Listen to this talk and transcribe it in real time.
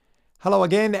Hello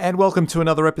again, and welcome to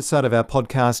another episode of our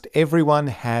podcast, Everyone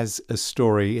Has a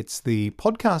Story. It's the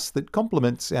podcast that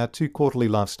complements our two quarterly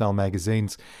lifestyle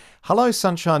magazines, Hello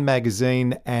Sunshine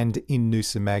Magazine and In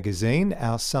Noosa Magazine.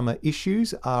 Our summer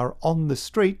issues are on the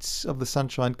streets of the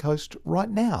Sunshine Coast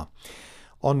right now.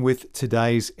 On with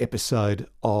today's episode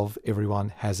of Everyone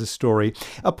Has a Story,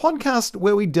 a podcast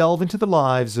where we delve into the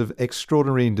lives of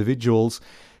extraordinary individuals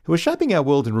who are shaping our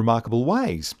world in remarkable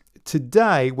ways.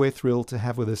 Today, we're thrilled to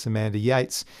have with us Amanda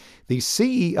Yeates, the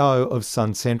CEO of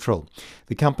Sun Central,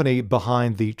 the company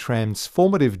behind the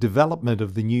transformative development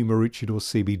of the new Maroochydore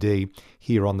CBD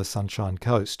here on the Sunshine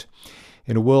Coast.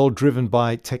 In a world driven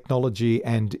by technology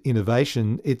and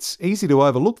innovation, it's easy to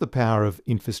overlook the power of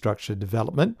infrastructure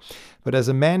development. But as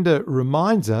Amanda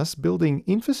reminds us, building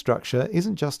infrastructure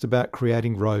isn't just about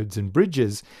creating roads and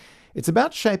bridges. It's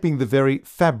about shaping the very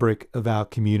fabric of our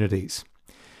communities.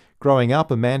 Growing up,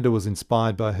 Amanda was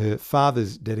inspired by her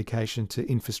father's dedication to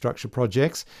infrastructure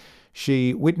projects.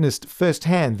 She witnessed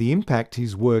firsthand the impact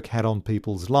his work had on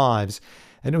people's lives,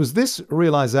 and it was this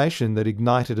realisation that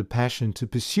ignited a passion to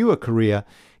pursue a career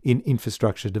in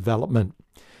infrastructure development.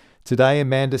 Today,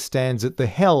 Amanda stands at the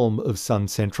helm of Sun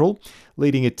Central,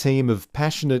 leading a team of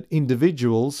passionate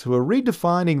individuals who are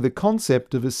redefining the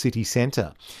concept of a city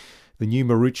centre. The new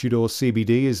Maroochydore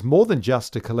CBD is more than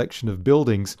just a collection of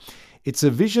buildings. It's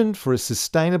a vision for a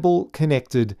sustainable,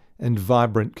 connected and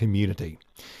vibrant community.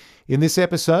 In this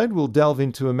episode, we'll delve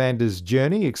into Amanda's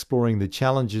journey, exploring the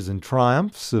challenges and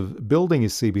triumphs of building a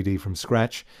CBD from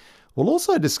scratch. We'll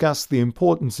also discuss the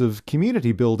importance of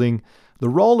community building, the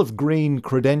role of green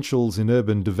credentials in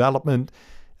urban development,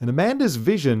 and Amanda's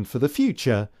vision for the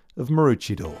future of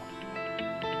Maroochydore.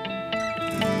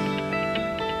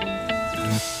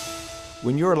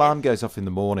 When your alarm goes off in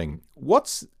the morning,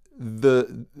 what's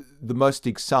the most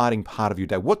exciting part of your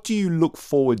day? What do you look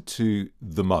forward to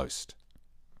the most?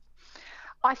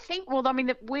 I think,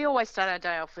 we always start our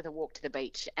day off with a walk to the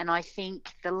beach. And I think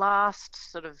the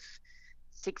last sort of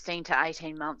 16 to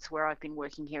 18 months where I've been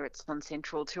working here at Sun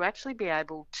Central, to actually be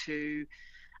able to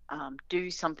do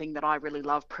something that I really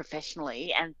love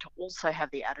professionally, and to also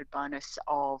have the added bonus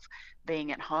of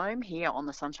being at home here on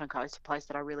the Sunshine Coast, a place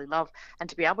that I really love, and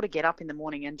to be able to get up in the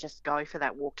morning and just go for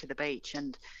that walk to the beach.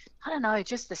 And I don't know,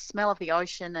 just the smell of the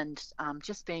ocean, and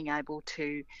just being able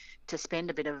to spend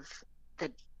a bit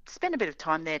of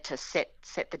time there to set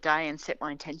the day and set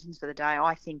my intentions for the day,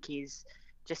 I think is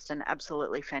just an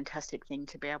absolutely fantastic thing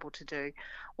to be able to do.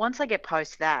 Once I get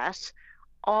past that,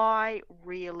 I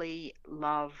really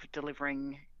love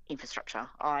delivering infrastructure.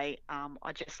 I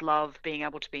just love being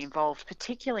able to be involved,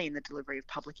 particularly in the delivery of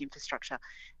public infrastructure,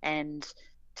 and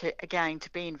to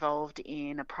be involved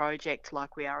in a project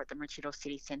like we are at the Maroochydore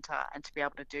City Centre, and to be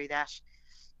able to do that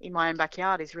in my own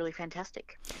backyard is really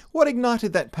fantastic. What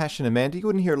ignited that passion, Amanda? You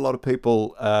wouldn't hear a lot of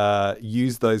people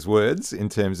use those words in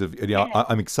terms of,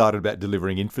 I'm excited about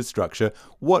delivering infrastructure.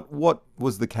 What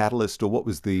was the catalyst, or what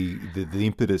was the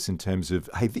impetus in terms of,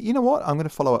 hey, you know what, I'm going to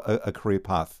follow a career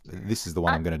path. This is the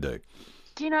one I'm going to do.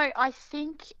 I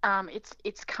think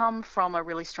it's come from a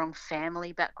really strong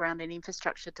family background in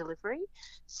infrastructure delivery.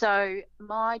 So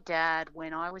my dad,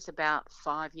 when I was about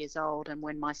 5 years old and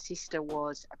when my sister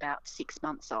was about 6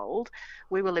 months old,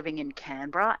 we were living in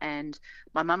Canberra, and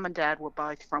my mum and dad were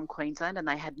both from Queensland, and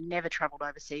they had never travelled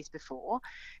overseas before.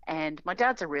 And my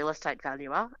dad's a real estate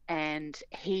valuer, and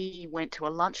he went to a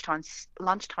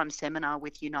lunchtime seminar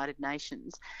with United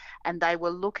Nations, and they were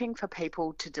looking for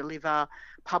people to deliver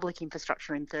public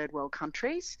infrastructure in third world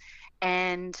countries,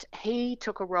 and he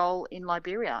took a role in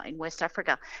Liberia, in West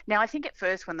Africa. Now, I think at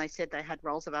first when they said they had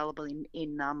roles available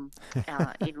in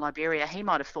Liberia, he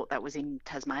might have thought that was in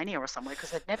Tasmania or somewhere,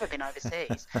 because they'd never been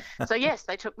overseas. So yes,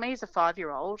 they took me as a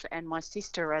 5-year-old and my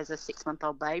sister as a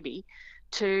 6-month-old baby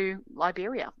to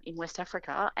Liberia in West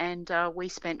Africa, and we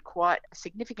spent quite a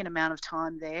significant amount of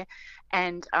time there,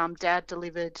 and Dad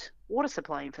delivered water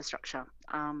supply infrastructure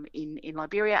in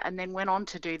Liberia, and then went on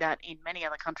to do that in many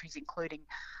other countries, including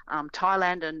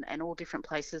Thailand and all different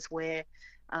places where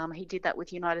he did that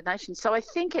with United Nations. So I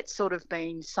think it's sort of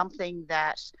been something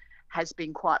that has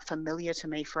been quite familiar to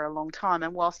me for a long time,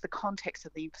 and whilst the context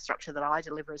of the infrastructure that I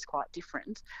deliver is quite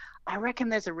different, I reckon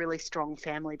there's a really strong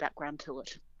family background to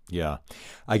it. Yeah.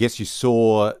 I guess you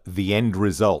saw the end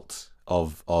result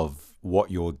of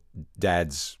what your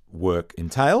dad's work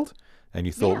entailed, and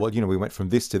you thought, well, we went from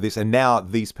this to this, and now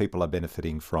these people are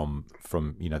benefiting from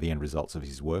the end results of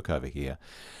his work over here.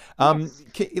 Yes.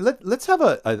 Let's have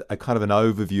a kind of an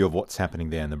overview of what's happening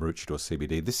there in the Maroochydore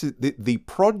CBD. This is the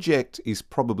project is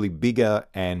probably bigger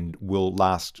and will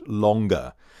last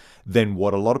longer. than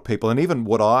what a lot of people, and even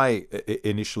what I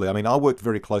initially, I mean, I worked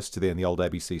very close to there in the old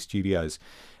ABC studios,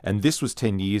 and this was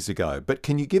 10 years ago. But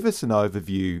can you give us an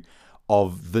overview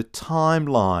of the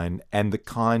timeline and the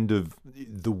kind of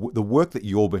the work that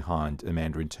you're behind,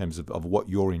 Amanda, in terms of what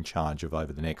you're in charge of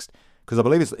over the next, because I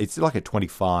believe it's like a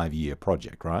 25-year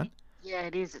project, right? Yeah,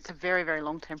 it is. It's a very, very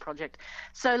long-term project.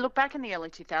 So look, back in the early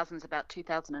 2000s, about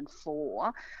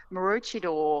 2004,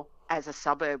 Maroochydore as a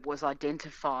suburb was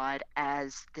identified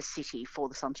as the city for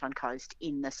the Sunshine Coast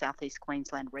in the Southeast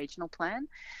Queensland Regional Plan.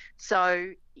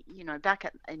 So,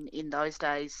 back in those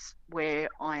days, where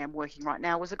I am working right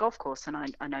now was a golf course, and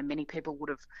I know many people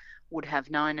would have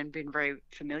known and been very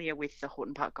familiar with the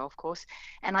Horton Park Golf Course.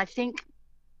 And I think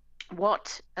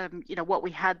what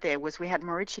we had there was we had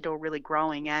Maroochydore really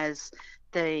growing as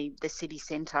the city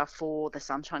centre for the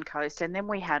Sunshine Coast, and then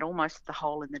we had almost the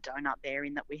hole in the donut there,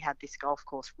 in that we had this golf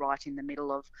course right in the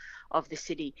middle of the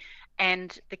city.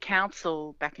 And the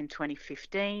council back in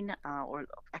 2015, or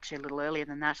actually a little earlier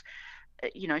than that,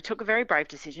 took a very brave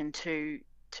decision to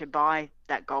buy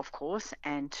that golf course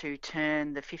and to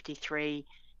turn the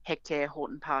 53-hectare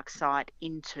Horton Park site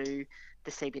into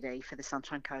the CBD for the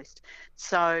Sunshine Coast.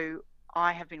 So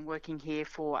I have been working here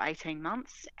for 18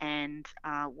 months, and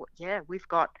we've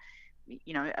got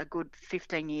a good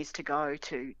 15 years to go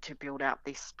to build out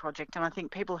this project. And I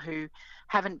think people who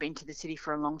haven't been to the city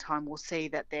for a long time will see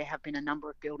that there have been a number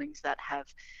of buildings that have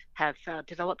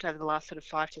developed over the last sort of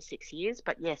 5 to 6 years.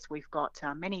 But yes, we've got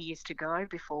many years to go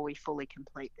before we fully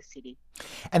complete the city.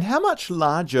 And how much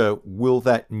larger will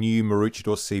that new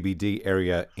Maroochydore CBD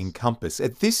area encompass?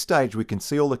 At this stage, we can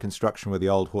see all the construction where the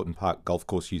old Horton Park golf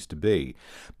course used to be,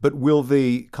 but will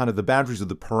the kind of the boundaries of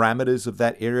the parameters of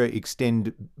that area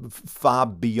extend far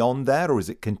beyond that, or is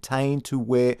it contained to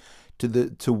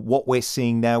what we're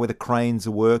seeing now, where the cranes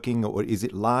are working, or is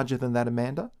it larger than that,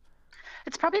 Amanda?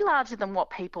 It's probably larger than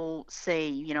what people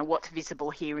see, what's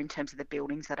visible here in terms of the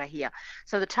buildings that are here.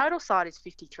 So the total site is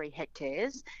 53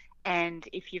 hectares. And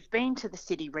if you've been to the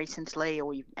city recently,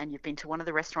 and you've been to one of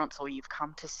the restaurants, or you've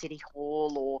come to City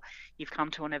Hall, or you've come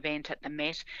to an event at the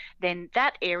Met, then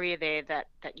that area there that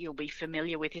you'll be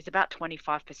familiar with is about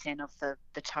 25% of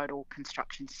the total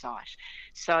construction site.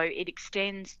 So it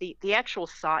extends, the actual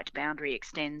site boundary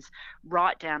extends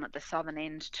right down at the southern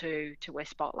end to where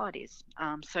Spotlight is.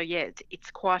 It's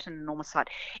quite an enormous site.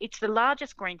 It's the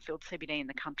largest greenfield CBD in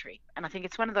the country. And I think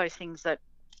it's one of those things that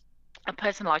a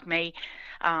person like me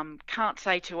can't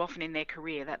say too often in their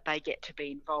career, that they get to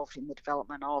be involved in the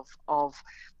development of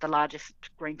the largest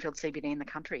greenfield CBD in the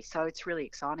country. So it's really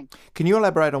exciting. Can you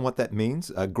elaborate on what that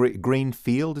means?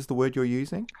 Greenfield is the word you're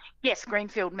using? Yes,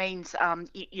 greenfield means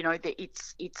that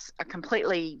it's a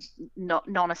completely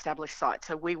non-established site.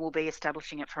 So we will be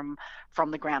establishing it from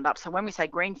the ground up. So when we say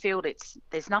greenfield,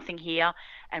 there's nothing here,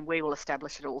 and we will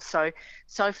establish it all. So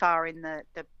far in the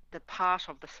part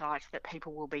of the site that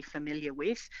people will be familiar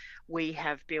with, we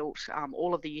have built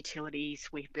all of the utilities,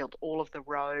 we've built all of the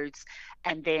roads,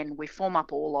 and then we form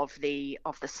up all of the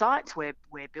sites where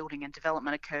building and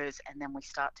development occurs, and then we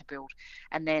start to build.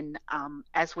 And then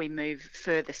as we move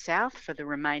further south for the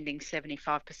remaining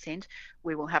 75%,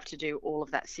 we will have to do all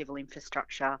of that civil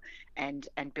infrastructure and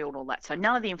build all that. So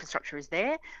none of the infrastructure is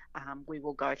there. We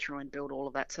will go through and build all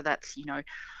of that. So that's,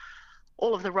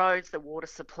 all of the roads, the water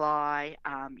supply,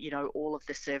 all of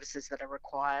the services that are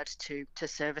required to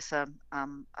service a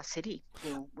city.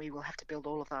 We will have to build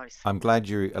all of those. I'm glad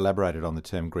you elaborated on the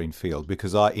term greenfield,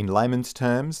 because in layman's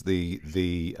terms,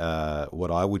 the what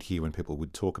I would hear when people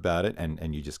would talk about it,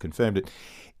 and you just confirmed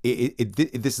it,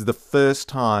 this is the first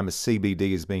time a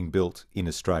CBD is being built in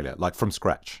Australia, like from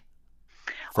scratch.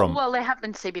 Well, there have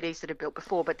been CBDs that are built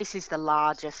before, but this is the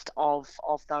largest of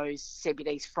those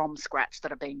CBDs from scratch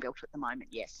that are being built at the moment,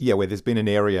 yes. Yeah, where there's been an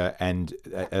area and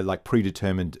like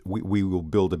predetermined, we will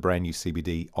build a brand new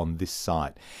CBD on this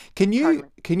site. Can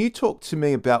you talk to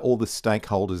me about all the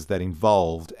stakeholders that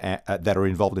are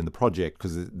involved in the project,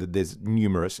 because there's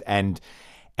numerous, and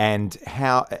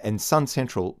Sun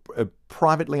Central, a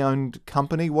privately owned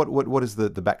company, what is the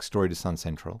backstory to Sun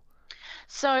Central?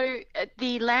 So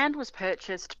the land was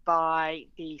purchased by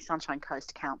the Sunshine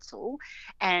Coast Council,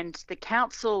 and the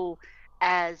council,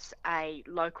 as a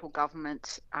local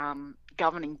government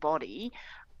governing body,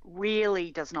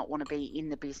 really does not want to be in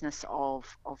the business of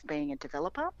being a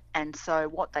developer. And so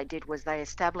what they did was they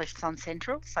established Sun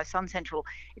Central. So Sun Central,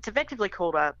 it's effectively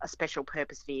called a special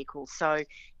purpose vehicle. So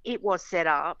it was set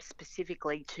up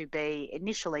specifically to be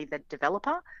initially the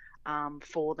developer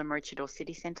for the Maroochydore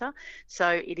City Centre. So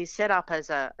it is set up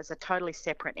as a totally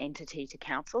separate entity to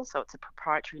council. So it's a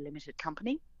proprietary limited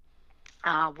company.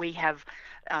 We have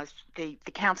the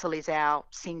council is our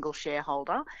single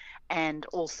shareholder and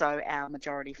also our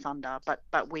majority funder,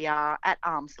 but we are at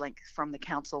arm's length from the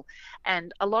council.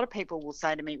 And a lot of people will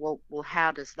say to me, well,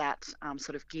 how does that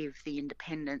sort of give the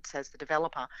independence as the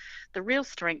developer? The real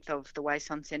strength of the way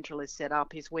Sun Central is set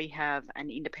up is we have an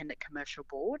independent commercial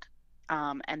board,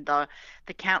 and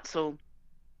the council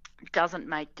doesn't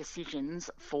make decisions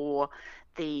for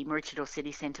the Maroochydore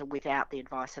City Centre without the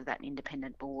advice of that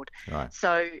independent board. Right.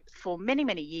 So for many,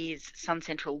 many years, Sun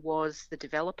Central was the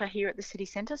developer here at the city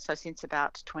centre, so since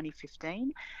about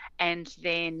 2015. And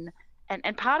then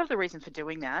and part of the reason for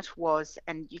doing that was,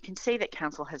 and you can see that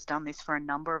council has done this for a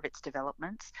number of its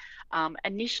developments.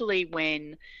 Initially,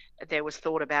 when there was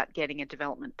thought about getting a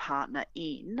development partner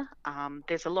in,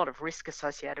 there's a lot of risk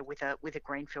associated with a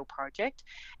greenfield project,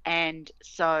 and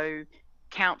so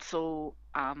council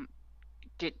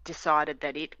decided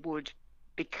that it would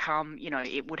become,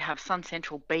 it would have Sun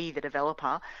Central be the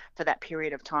developer for that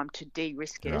period of time to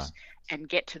de-risk it Right. and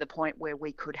get to the point where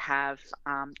we could have,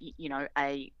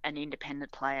 an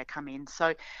independent player come in.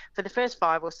 So for the first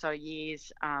 5 or so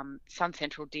years, Sun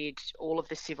Central did all of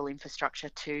the civil infrastructure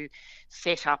to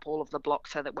set up all of the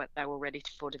blocks so that they were ready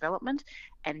for development.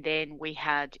 And then we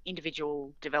had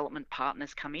individual development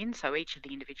partners come in. So each of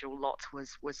the individual lots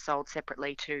was sold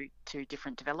separately to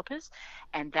different developers,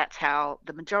 and that's how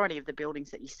the majority of the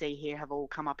buildings that you see here have all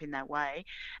come up in that way.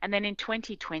 And then in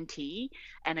 2020,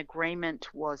 an agreement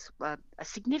was a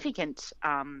significant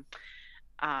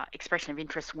expression of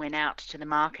interest went out to the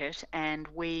market, and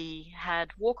we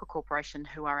had Walker Corporation,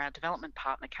 who are our development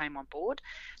partner, came on board.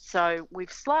 So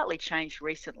we've slightly changed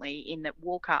recently in that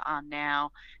Walker are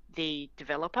now the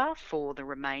developer for the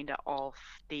remainder of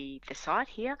the site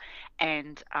here,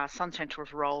 and Sun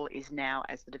Central's role is now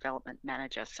as the development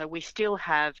manager. So we still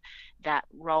have that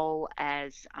role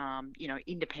as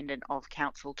independent of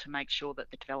council to make sure that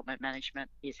the development management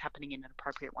is happening in an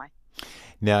appropriate way.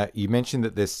 Now, you mentioned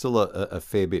that there's still a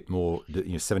fair bit more,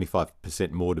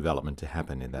 75% more development to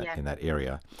happen in that Yeah.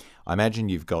 area. I imagine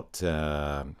you've got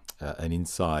an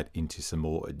insight into some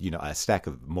more, a stack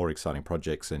of more exciting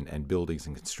projects and buildings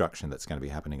and construction that's going to be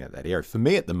happening at that area. For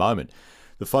me, at the moment,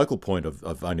 the focal point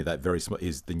of only that very small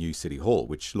is the new City Hall,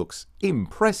 which looks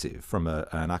impressive from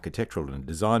an architectural and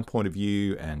design point of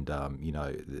view, and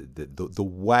the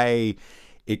way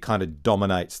it kind of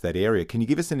dominates that area. Can you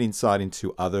give us an insight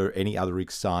into any other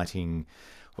exciting,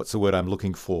 what's the word I'm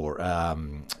looking for,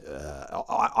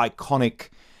 iconic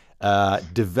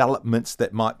developments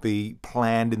that might be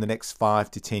planned in the next 5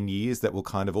 to 10 years that will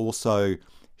kind of also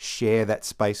share that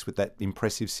space with that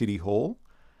impressive City Hall?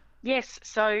 Yes,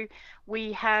 so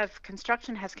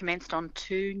construction has commenced on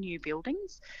 2 new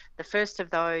buildings. The first of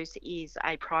those is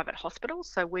a private hospital.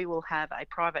 So we will have a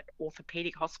private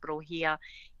orthopaedic hospital here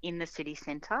in the city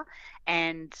centre,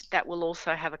 and that will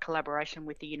also have a collaboration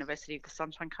with the University of the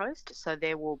Sunshine Coast. So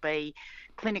there will be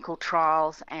clinical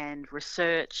trials and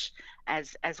research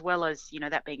as well as,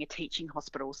 that being a teaching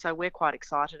hospital. So we're quite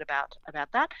excited about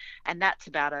that. And that's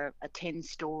about a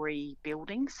 10-story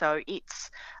building. So it's,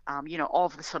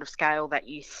 of the sort of scale that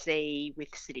you see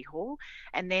with City Hall.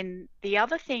 And then the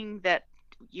other thing that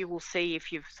you will see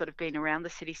if you've sort of been around the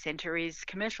city centre is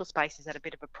commercial spaces at a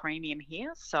bit of a premium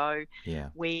here. So Yeah.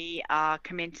 we are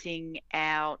commencing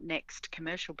our next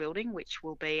commercial building, which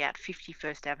will be at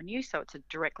 51st Avenue. So it's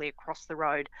directly across the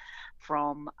road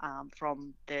from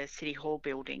the City Hall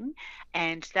building,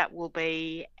 and that will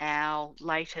be our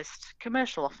latest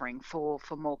commercial offering for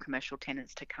more commercial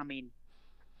tenants to come in.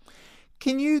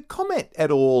 Can you comment at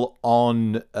all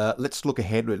on, let's look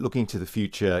ahead, looking to the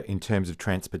future in terms of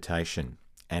transportation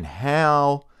and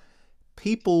how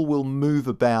people will move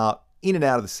about in and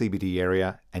out of the CBD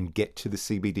area and get to the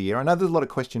CBD area? I know there's a lot of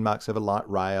question marks over light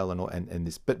rail and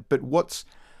this, but what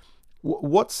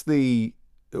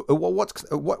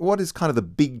is kind of the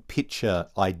big picture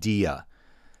idea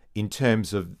in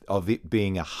terms of it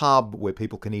being a hub where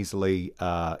people can easily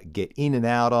get in and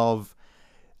out of?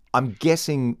 I'm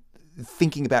guessing,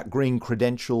 thinking about green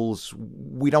credentials,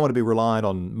 we don't want to be reliant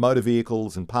on motor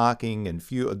vehicles and parking and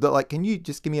fuel. Can you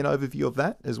just give me an overview of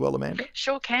that as well, Amanda?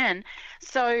 Sure can.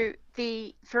 So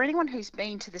for anyone who's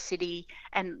been to the city,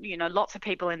 and lots of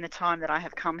people in the time that I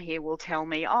have come here will tell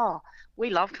me, oh, we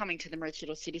love coming to the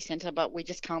Maroochydore City Centre, but we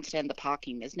just can't stand the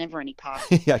parking. There's never any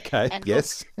parking. Okay. And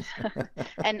Yes.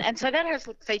 and so that has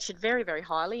featured very, very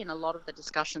highly in a lot of the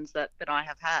discussions that I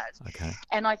have had. Okay.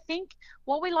 And I think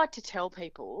what we like to tell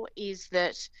people is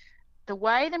that the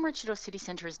way the Maroochydore City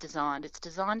Centre is designed, it's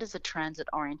designed as a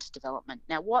transit-oriented development.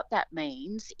 Now, what that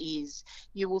means is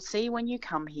you will see when you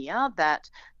come here that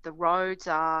the roads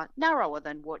are narrower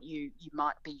than what you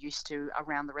might be used to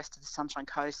around the rest of the Sunshine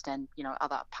Coast and,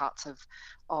 other parts of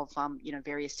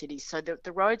various cities. So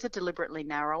the roads are deliberately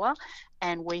narrower,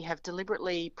 and we have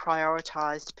deliberately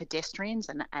prioritised pedestrians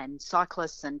and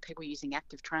cyclists and people using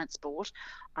active transport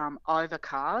over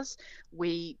cars.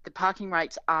 The parking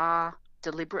rates are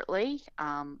deliberately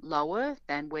lower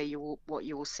than what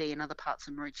you will see in other parts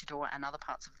of Maroochydore and other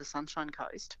parts of the Sunshine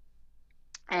Coast.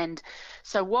 And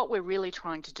so what we're really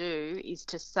trying to do is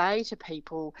to say to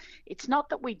people, it's not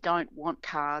that we don't want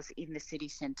cars in the city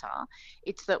centre,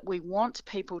 it's that we want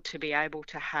people to be able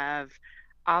to have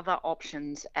other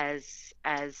options as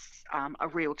a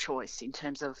real choice in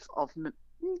terms of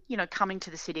coming to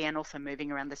the city and also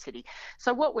moving around the city.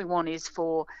 So what we want is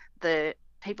for the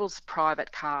people's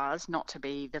private cars not to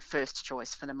be the first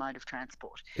choice for the mode of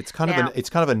transport. It's kind Now,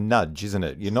 of a nudge, isn't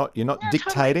it? You're not no, totally.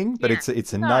 dictating, but Yeah.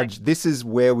 it's a No. nudge. This is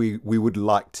where we would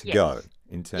like to Yes. go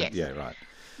in terms. Yes. Yeah, right.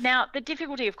 Now, the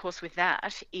difficulty, of course, with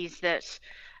that is that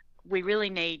we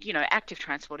really need, active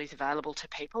transport is available to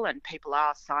people, and people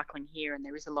are cycling here, and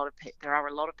there are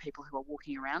a lot of people who are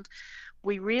walking around.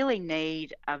 We really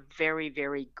need a very,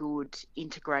 very good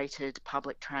integrated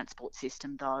public transport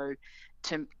system, though,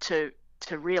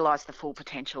 to realise the full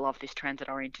potential of this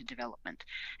transit-oriented development.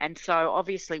 And so,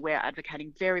 obviously, we're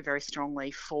advocating very, very strongly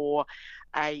for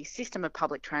a system of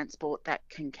public transport that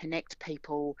can connect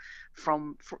people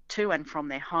to and from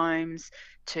their homes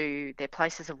to their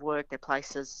places of work, their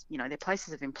places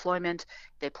of employment,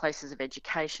 their places of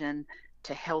education,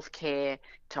 to healthcare,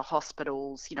 to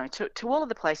hospitals, to all of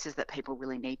the places that people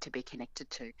really need to be connected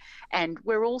to. And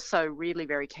we're also really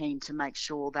very keen to make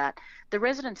sure that the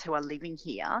residents who are living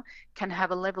here can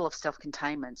have a level of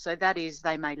self-containment. So that is,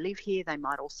 they may live here, they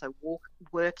might also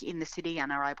work in the city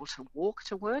and are able to walk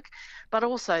to work, but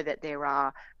also that there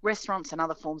are restaurants and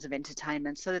other forms of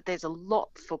entertainment, so that there's a lot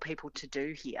for people to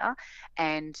do here.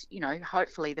 And,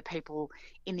 hopefully the people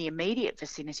in the immediate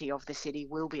vicinity of the city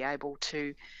will be able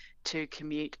to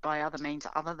commute by other means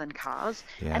other than cars.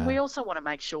 And we Yeah. also want to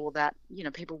make sure that,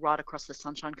 people right across the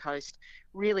Sunshine Coast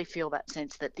really feel that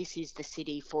sense that this is the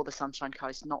city for the Sunshine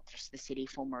Coast, not just the city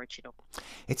for Maroochydore.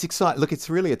 It's exciting. Look, it's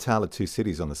really a tale of two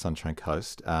cities on the Sunshine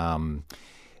Coast.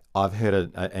 I've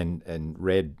heard and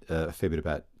read a fair bit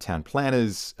about town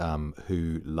planners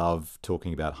who love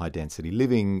talking about high density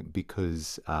living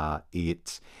because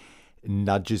it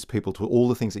nudges people to all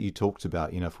the things that you talked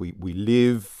about. If we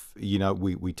live,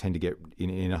 we tend to get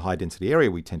in a high density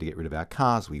area, we tend to get rid of our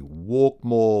cars, we walk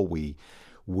more,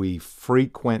 we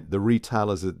frequent the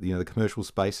retailers at the commercial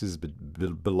spaces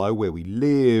below where we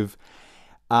live.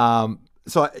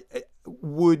 So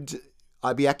would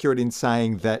I be accurate in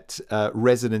saying that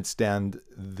residents down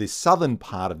the southern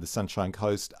part of the Sunshine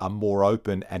Coast are more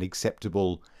open and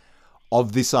acceptable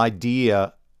of this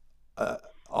idea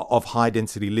of high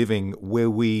density living, where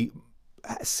we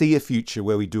see a future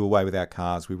where we do away with our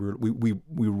cars, we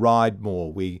ride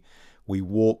more, we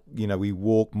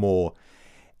walk more,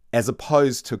 as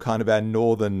opposed to kind of our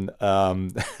northern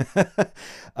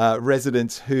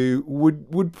residents who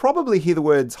would probably hear the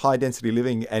words high density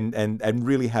living and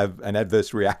really have an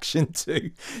adverse reaction to.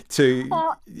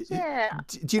 Yeah.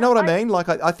 Do you know what I mean? Like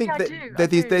I think Yeah, that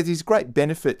do. there's these great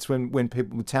benefits when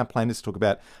people, town planners, talk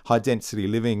about high density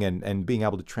living and being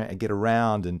able to get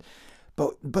around,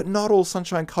 but not all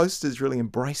Sunshine Coasters really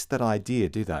embrace that idea,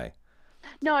 do they?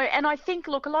 No, and I think,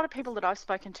 look, a lot of people that I've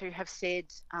spoken to have said,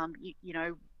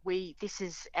 this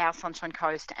is our Sunshine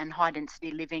Coast, and high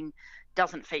density living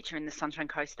doesn't feature in the Sunshine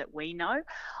Coast that we know.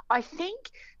 I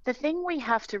think the thing we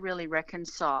have to really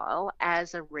reconcile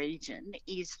as a region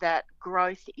is that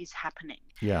growth is happening.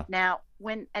 Yeah. Now,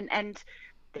 and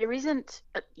there isn't,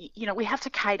 we have to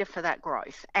cater for that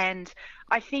growth. And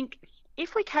I think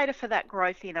if we cater for that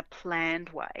growth in a planned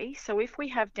way, so if we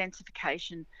have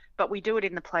densification, but we do it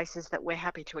in the places that we're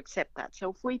happy to accept that.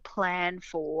 So if we plan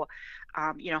for,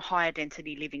 higher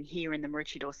density living here in the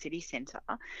Maroochydore City Centre,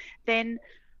 then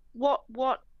what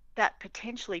that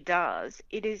potentially does,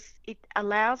 it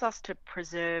allows us to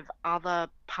preserve other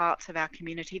parts of our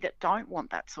community that don't want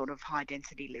that sort of high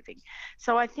density living.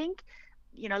 So I think,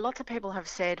 lots of people have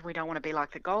said we don't want to be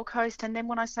like the Gold Coast. And then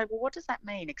when I say, well, what does that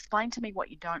mean? Explain to me what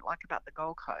you don't like about the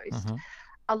Gold Coast. Mm-hmm.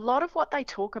 A lot of what they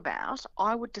talk about,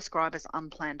 I would describe as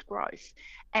unplanned growth.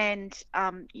 And,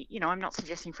 I'm not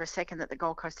suggesting for a second that the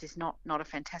Gold Coast is not a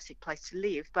fantastic place to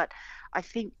live. But I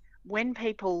think when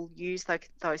people use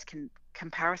those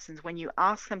comparisons, when you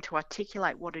ask them to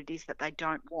articulate what it is that they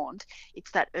don't want,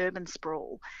 it's that urban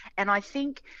sprawl. And I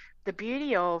think the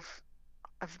beauty of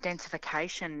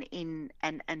densification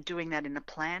and doing that in a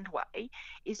planned way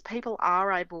is people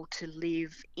are able to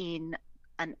live in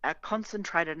a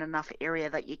concentrated enough area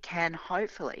that you can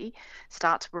hopefully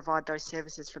start to provide those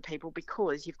services for people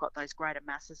because you've got those greater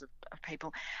masses of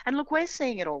people. And look, we're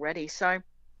seeing it already. So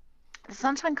the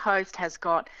Sunshine Coast has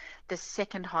got the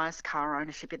second highest car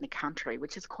ownership in the country,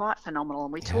 which is quite phenomenal.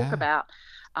 And we talk Yeah. about,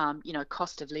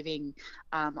 cost of living.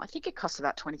 I think it costs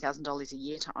about $20,000 a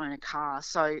year to own a car.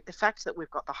 So the fact that we've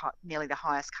got nearly the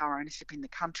highest car ownership in the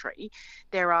country,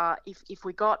 if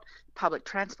we got public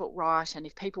transport right, and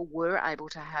if people were able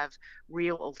to have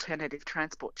real alternative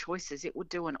transport choices, it would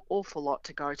do an awful lot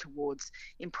to go towards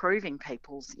improving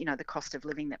people's, the cost of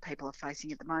living that people are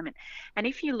facing at the moment. And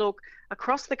if you look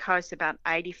across the coast, about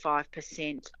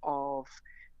 85% of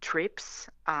trips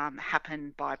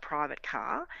happen by private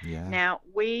car. Yeah. Now,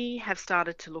 we have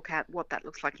started to look at what that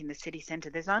looks like in the city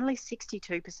centre. There's only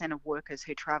 62% of workers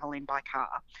who travel in by car.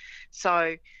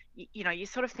 So, you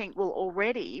sort of think, well,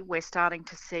 already we're starting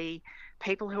to see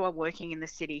people who are working in the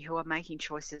city who are making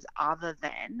choices other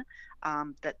than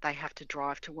that they have to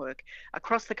drive to work.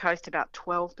 Across the coast, about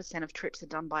 12% of trips are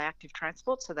done by active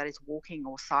transport, so that is walking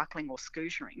or cycling or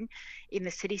scootering. In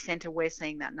the city centre, we're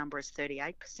seeing that number is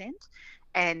 38%.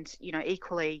 And,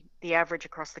 equally, the average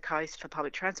across the coast for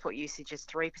public transport usage is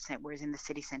 3%, whereas in the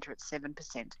city centre it's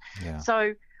 7%. Yeah.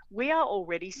 So we are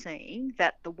already seeing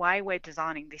that the way we're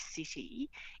designing this city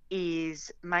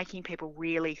is making people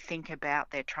really think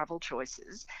about their travel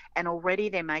choices. And already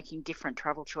they're making different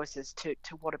travel choices to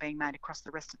what are being made across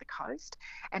the rest of the coast.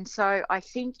 And so I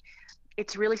think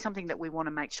it's really something that we want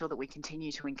to make sure that we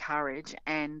continue to encourage.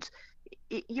 And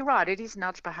you're right, it is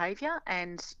nudge behaviour.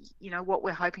 And, what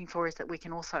we're hoping for is that we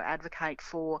can also advocate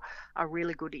for a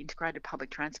really good integrated public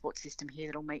transport system here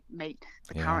that'll meet the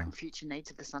Yeah. current and future needs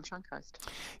of the Sunshine Coast.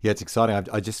 Yeah, it's exciting.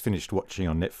 I just finished watching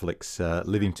on Netflix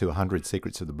Living to 100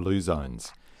 Secrets of the Blue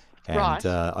Zones. And Right.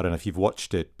 I don't know if you've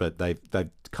watched it, but they've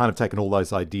kind of taken all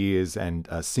those ideas, and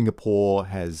Singapore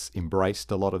has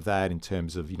embraced a lot of that in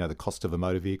terms of, the cost of a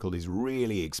motor vehicle is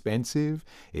really expensive.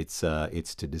 It's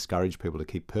to discourage people to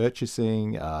keep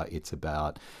purchasing. It's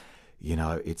about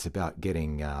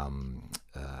getting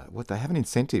what they have an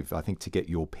incentive, I think, to get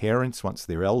your parents once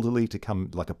they're elderly to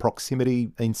come, like a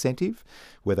proximity incentive,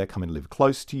 where they come and live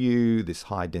close to you. This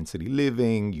high density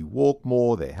living, you walk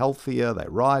more, they're healthier, they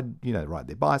ride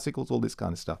their bicycles, all this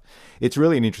kind of stuff. It's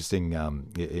really an interesting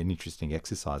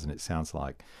exercise, and it sounds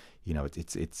like,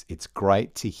 it's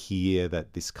great to hear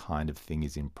that this kind of thing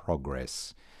is in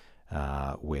progress,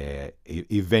 where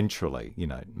eventually,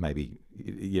 maybe,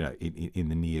 in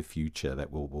the near future,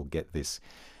 that we'll get this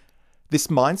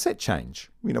mindset change,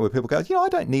 where people go, I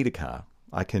don't need a car.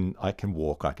 I can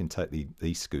walk. I can take the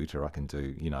e-scooter. I can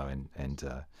do,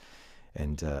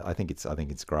 and I think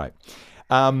it's great.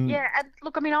 Um, Yeah, and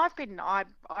look, I mean, I've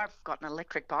got an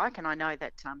electric bike, and I know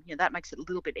that that makes it a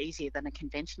little bit easier than a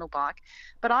conventional bike,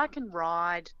 but I can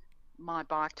ride my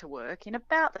bike to work in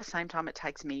about the same time it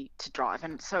takes me to drive.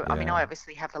 And so, I mean, yeah, I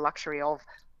obviously have the luxury of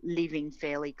living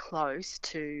fairly close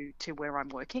to where I'm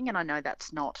working, and I know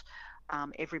that's not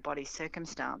everybody's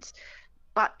circumstance.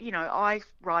 But I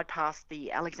ride past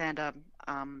the Alexander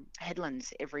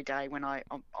headlands every day on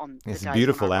the it's a days when I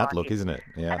beautiful ride outlook, here, isn't it?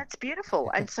 and Yeah, it's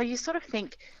beautiful. And so you sort of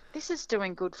think, this is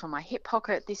doing good for my hip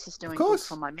pocket. This is of doing good for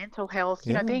course. my mental health.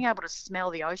 Yeah, Being able to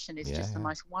smell the ocean is just the yeah,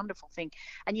 most wonderful thing.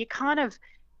 And you kind of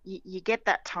you get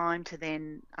that time to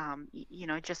then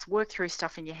just work through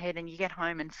stuff in your head, and you get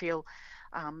home and feel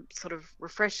sort of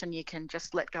refreshed, and you can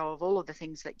just let go of all of the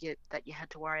things that you had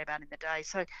to worry about in the day.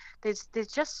 So there's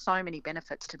just so many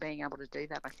benefits to being able to do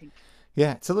that, I think.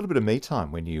 yeah. It's a little bit of me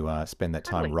time when you spend that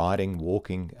time Totally. riding,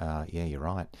 walking. Yeah, you're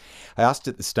right. I asked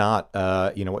at the start,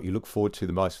 what you look forward to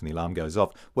the most when the alarm goes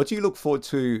off. What do you look forward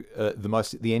to the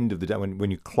most at the end of the day when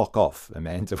you clock off,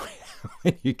 Amanda,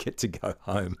 when you get to go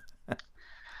home?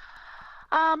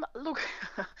 Look,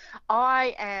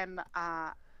 I am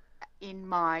in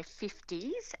my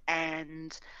 50s,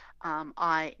 and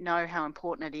I know how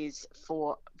important it is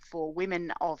for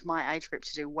women of my age group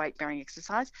to do weight bearing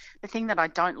exercise. The thing that I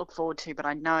don't look forward to, but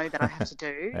I know that I have to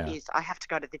do, Yeah, is I have to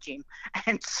go to the gym.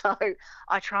 And so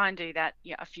I try and do that,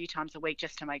 a few times a week,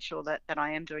 just to make sure that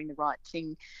I am doing the right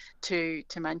thing to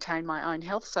maintain my own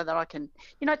health, so that I can,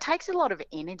 it takes a lot of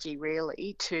energy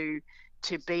really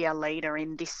to be a leader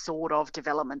in this sort of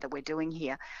development that we're doing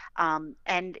here.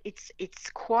 And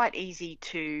it's quite easy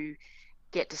to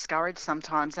get discouraged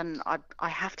sometimes, and I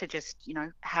have to just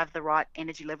have the right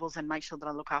energy levels and make sure that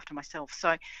I look after myself.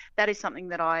 So that is something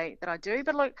that I do.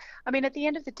 But look, I mean, at the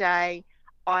end of the day,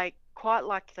 I quite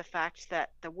like the fact that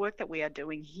the work that we are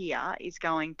doing here is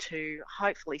going to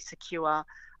hopefully secure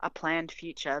a planned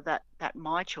future that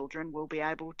my children will be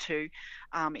able to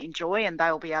enjoy, and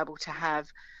they'll be able to have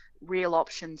real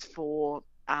options for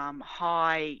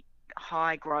high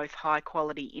growth, high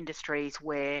quality industries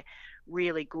where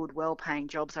really good, well paying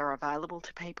jobs are available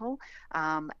to people,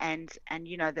 and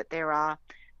you know that there are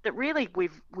that really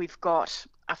we've got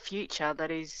a future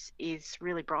that is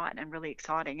really bright and really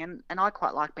exciting, and I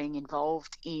quite like being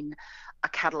involved in a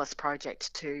catalyst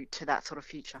project to that sort of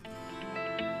future.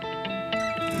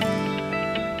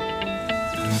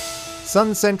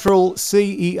 Sun Central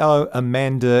CEO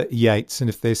Amanda Yeates. And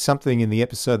if there's something in the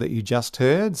episode that you just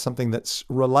heard, something that's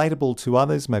relatable to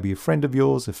others, maybe a friend of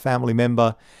yours, a family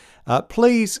member,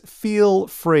 please feel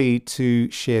free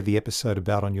to share the episode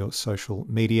about on your social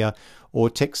media or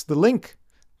text the link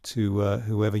to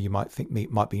whoever you might think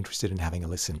might be interested in having a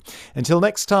listen. Until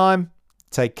next time,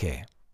 take care.